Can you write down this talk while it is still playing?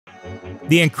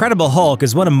The Incredible Hulk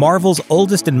is one of Marvel's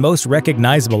oldest and most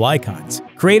recognizable icons.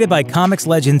 Created by comics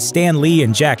legends Stan Lee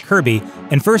and Jack Kirby,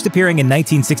 and first appearing in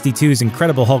 1962's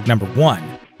Incredible Hulk #1,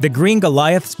 the Green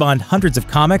Goliath spawned hundreds of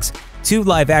comics, 2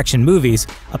 live-action movies,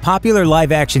 a popular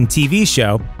live-action TV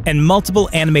show, and multiple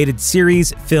animated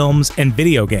series, films, and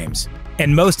video games.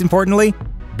 And most importantly,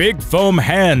 big foam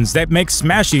hands that make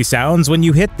smashy sounds when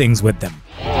you hit things with them.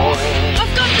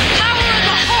 I've got the power of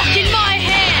the Hulk in my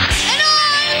hands, and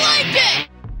I like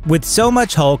it! With so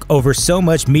much Hulk over so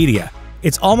much media,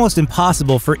 it's almost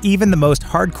impossible for even the most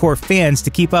hardcore fans to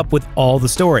keep up with all the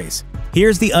stories.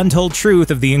 Here's the untold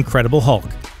truth of the Incredible Hulk.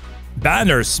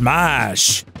 Banner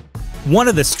smash! One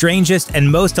of the strangest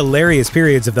and most hilarious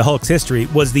periods of the Hulk's history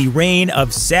was the reign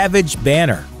of Savage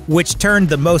Banner, which turned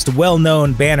the most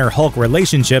well-known Banner-Hulk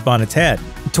relationship on its head.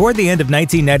 Toward the end of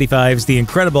 1995's The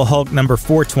Incredible Hulk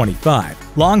 #425,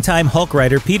 longtime Hulk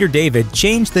writer Peter David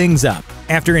changed things up.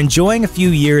 After enjoying a few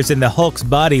years in the Hulk's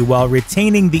body while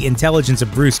retaining the intelligence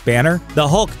of Bruce Banner, the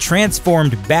Hulk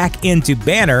transformed back into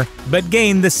Banner, but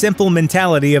gained the simple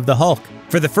mentality of the Hulk.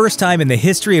 For the first time in the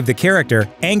history of the character,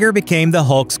 anger became the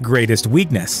Hulk's greatest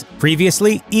weakness.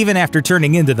 Previously, even after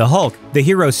turning into the Hulk, the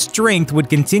hero's strength would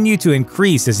continue to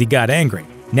increase as he got angry.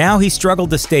 Now he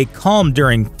struggled to stay calm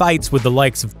during fights with the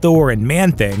likes of Thor and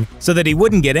Man-Thing so that he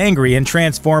wouldn't get angry and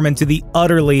transform into the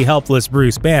utterly helpless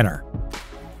Bruce Banner.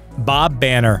 Bob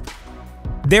Banner.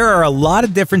 There are a lot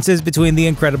of differences between the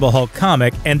Incredible Hulk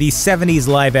comic and the 70s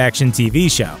live-action TV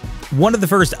show. One of the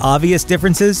first obvious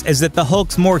differences is that the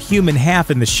Hulk's more human half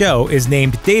in the show is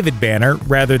named David Banner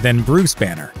rather than Bruce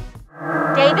Banner.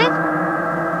 David?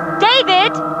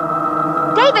 David?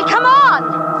 David, come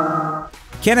on!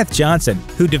 Kenneth Johnson,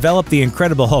 who developed the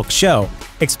Incredible Hulk show,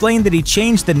 explained that he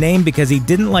changed the name because he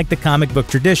didn't like the comic book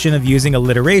tradition of using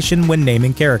alliteration when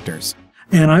naming characters.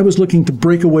 And I was looking to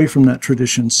break away from that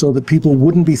tradition so that people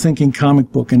wouldn't be thinking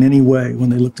comic book in any way when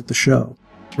they looked at the show.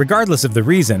 Regardless of the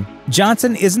reason,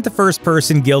 Johnson isn't the first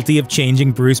person guilty of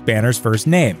changing Bruce Banner's first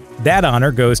name. That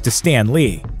honor goes to Stan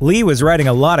Lee. Lee was writing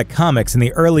a lot of comics in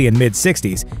the early and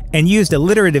mid-60s and used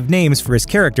alliterative names for his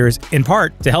characters, in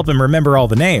part to help him remember all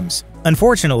the names.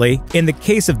 Unfortunately, in the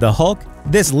case of the Hulk,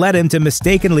 this led him to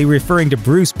mistakenly referring to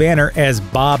Bruce Banner as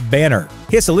Bob Banner.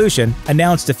 His solution,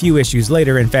 announced a few issues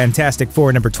later in Fantastic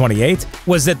Four #28,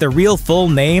 was that the real full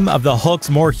name of the Hulk's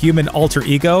more human alter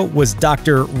ego was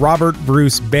Dr. Robert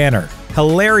Bruce Banner.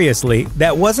 Hilariously,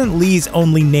 that wasn't Lee's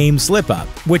only name slip-up,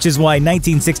 which is why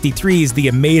 1963's The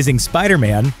Amazing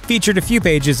Spider-Man featured a few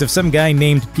pages of some guy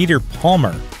named Peter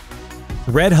Palmer.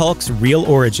 Red Hulk's real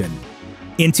origin.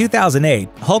 In 2008,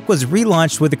 Hulk was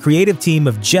relaunched with a creative team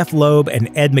of Jeff Loeb and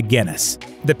Ed McGuinness.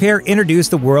 The pair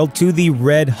introduced the world to the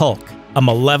Red Hulk, a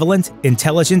malevolent,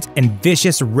 intelligent, and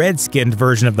vicious red-skinned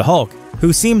version of the Hulk,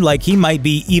 who seemed like he might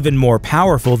be even more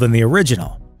powerful than the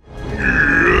original.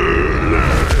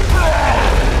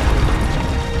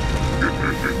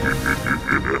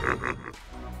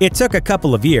 It took a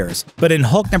couple of years, but in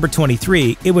Hulk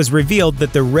 #23, it was revealed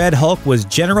that the Red Hulk was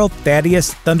General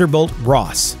Thaddeus Thunderbolt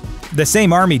Ross, the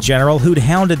same army general who'd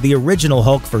hounded the original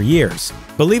Hulk for years.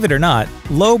 Believe it or not,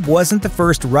 Loeb wasn't the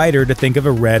first writer to think of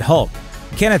a Red Hulk.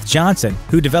 Kenneth Johnson,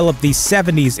 who developed the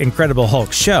 70s Incredible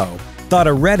Hulk show, thought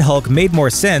a Red Hulk made more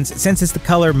sense since it's the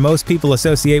color most people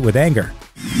associate with anger.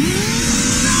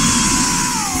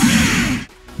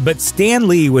 But Stan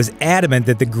Lee was adamant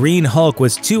that the Green Hulk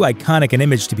was too iconic an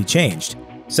image to be changed.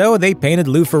 So they painted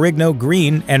Lou Ferrigno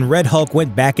green, and Red Hulk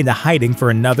went back into hiding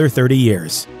for another 30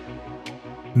 years.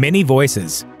 Many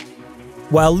voices.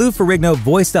 While Lou Ferrigno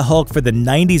voiced the Hulk for the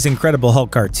 90s Incredible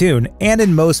Hulk cartoon and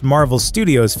in most Marvel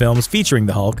Studios films featuring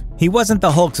the Hulk, he wasn't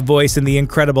the Hulk's voice in the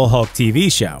Incredible Hulk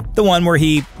TV show, the one where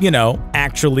he,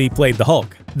 actually played the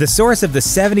Hulk. The source of the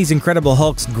 70s Incredible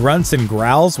Hulk's grunts and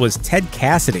growls was Ted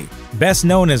Cassidy, best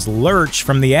known as Lurch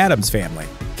from the Addams Family.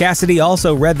 Cassidy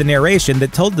also read the narration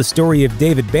that told the story of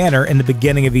David Banner in the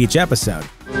beginning of each episode.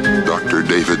 Dr.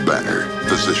 David Banner,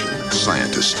 physician,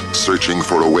 scientist, searching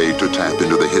for a way to tap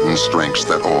into the hidden strengths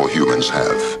that all humans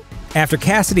have. After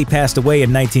Cassidy passed away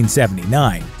in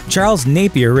 1979, Charles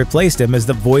Napier replaced him as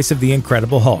the voice of the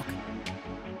Incredible Hulk.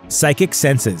 Psychic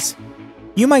senses.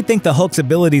 You might think the Hulk's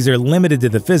abilities are limited to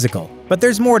the physical, but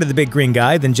there's more to the big green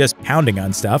guy than just pounding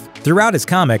on stuff. Throughout his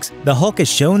comics, the Hulk has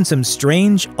shown some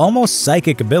strange, almost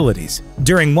psychic abilities.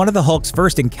 During one of the Hulk's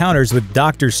first encounters with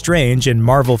Doctor Strange in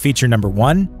Marvel Feature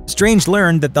 #1, Strange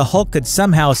learned that the Hulk could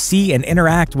somehow see and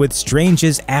interact with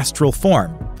Strange's astral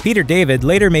form. Peter David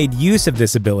later made use of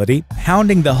this ability,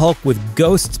 hounding the Hulk with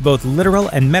ghosts both literal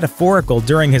and metaphorical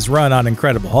during his run on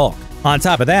Incredible Hulk. On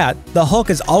top of that, the Hulk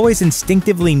has always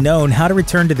instinctively known how to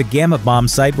return to the Gamma Bomb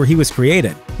site where he was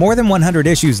created. More than 100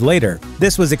 issues later,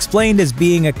 this was explained as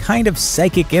being a kind of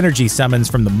psychic energy summons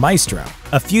from the Maestro,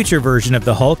 a future version of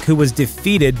the Hulk who was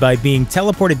defeated by being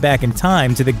teleported back in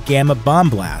time to the Gamma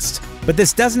Bomb Blast. But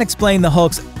this doesn't explain the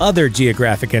Hulk's other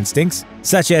geographic instincts,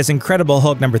 such as Incredible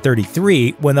Hulk number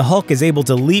 33, when the Hulk is able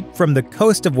to leap from the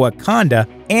coast of Wakanda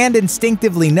and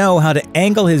instinctively know how to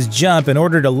angle his jump in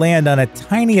order to land on a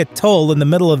tiny atoll in the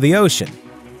middle of the ocean.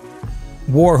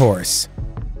 Warhorse.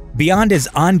 Beyond his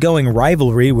ongoing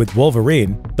rivalry with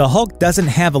Wolverine, the Hulk doesn't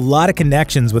have a lot of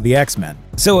connections with the X-Men,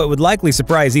 so it would likely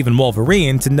surprise even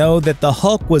Wolverine to know that the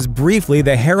Hulk was briefly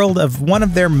the herald of one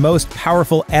of their most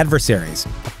powerful adversaries,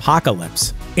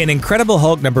 Apocalypse. In Incredible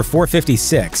Hulk number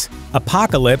 456,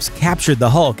 Apocalypse captured the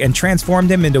Hulk and transformed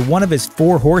him into one of his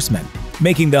 4 horsemen,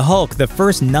 making the Hulk the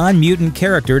first non-mutant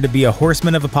character to be a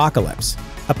Horseman of Apocalypse.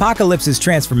 Apocalypse's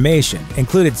transformation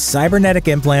included cybernetic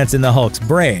implants in the Hulk's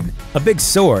brain, a big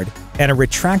sword, and a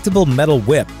retractable metal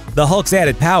whip. The Hulk's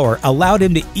added power allowed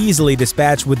him to easily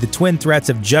dispatch with the twin threats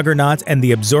of Juggernaut and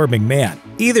the Absorbing Man,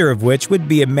 either of which would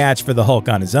be a match for the Hulk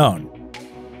on his own.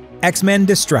 X-Men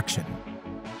Destruction.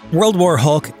 World War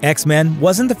Hulk X-Men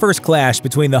wasn't the first clash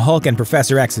between the Hulk and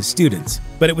Professor X's students,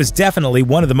 but it was definitely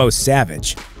one of the most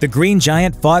savage. The Green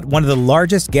Giant fought one of the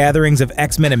largest gatherings of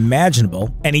X-Men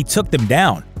imaginable, and he took them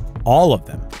down. All of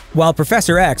them. While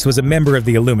Professor X was a member of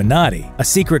the Illuminati, a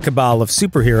secret cabal of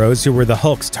superheroes who were the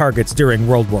Hulk's targets during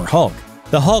World War Hulk,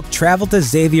 the Hulk traveled to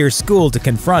Xavier's school to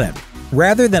confront him.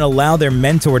 Rather than allow their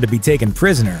mentor to be taken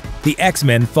prisoner, the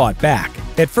X-Men fought back.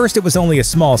 At first it was only a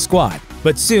small squad,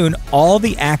 but soon all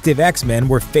the active X-Men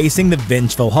were facing the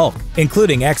vengeful Hulk,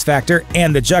 including X-Factor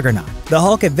and the Juggernaut. The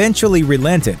Hulk eventually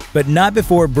relented, but not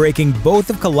before breaking both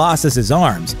of Colossus's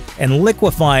arms and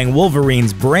liquefying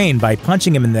Wolverine's brain by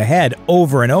punching him in the head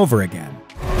over and over again.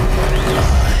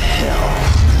 Hell.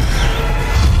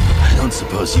 I don't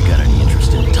suppose you got any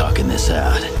interest in talking this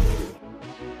out.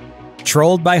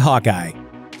 Trolled by Hawkeye.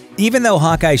 Even though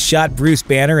Hawkeye shot Bruce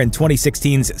Banner in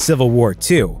 2016's Civil War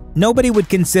II, nobody would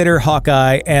consider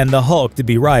Hawkeye and the Hulk to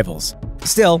be rivals.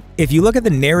 Still, if you look at the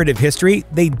narrative history,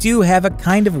 they do have a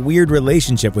kind of weird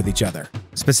relationship with each other.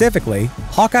 Specifically,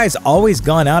 Hawkeye's always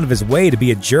gone out of his way to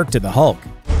be a jerk to the Hulk.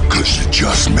 "'Cause it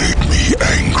just made me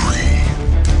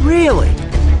angry." Really?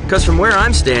 Because from where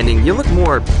I'm standing, you look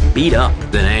more beat up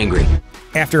than angry.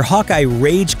 After Hawkeye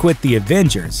rage quit the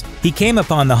Avengers, he came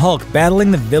upon the Hulk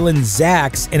battling the villain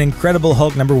Zax in Incredible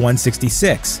Hulk number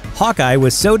 166. Hawkeye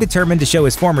was so determined to show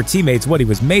his former teammates what he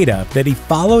was made of that he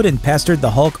followed and pestered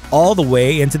the Hulk all the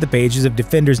way into the pages of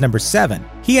Defenders number 7.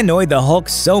 He annoyed the Hulk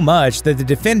so much that the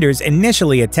Defenders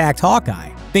initially attacked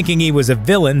Hawkeye, thinking he was a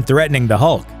villain threatening the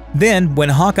Hulk. Then, when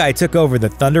Hawkeye took over the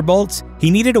Thunderbolts,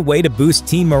 he needed a way to boost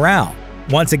team morale.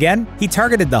 Once again, he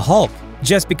targeted the Hulk,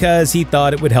 just because he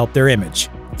thought it would help their image.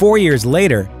 4 years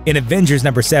later, in Avengers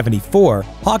number 74,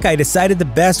 Hawkeye decided the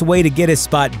best way to get his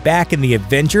spot back in the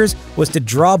Avengers was to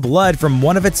draw blood from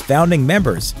one of its founding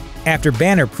members. After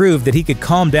Banner proved that he could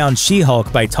calm down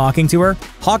She-Hulk by talking to her,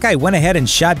 Hawkeye went ahead and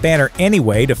shot Banner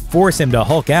anyway to force him to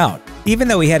Hulk out. Even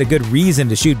though he had a good reason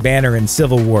to shoot Banner in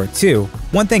Civil War II,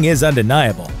 one thing is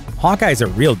undeniable: Hawkeye's a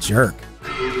real jerk.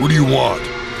 "What do you want?"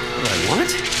 What I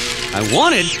want? I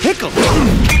wanted pickles!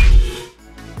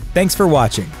 Thanks for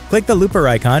watching. Click the looper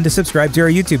icon to subscribe to our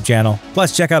YouTube channel.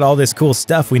 Plus, check out all this cool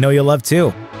stuff we know you'll love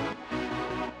too.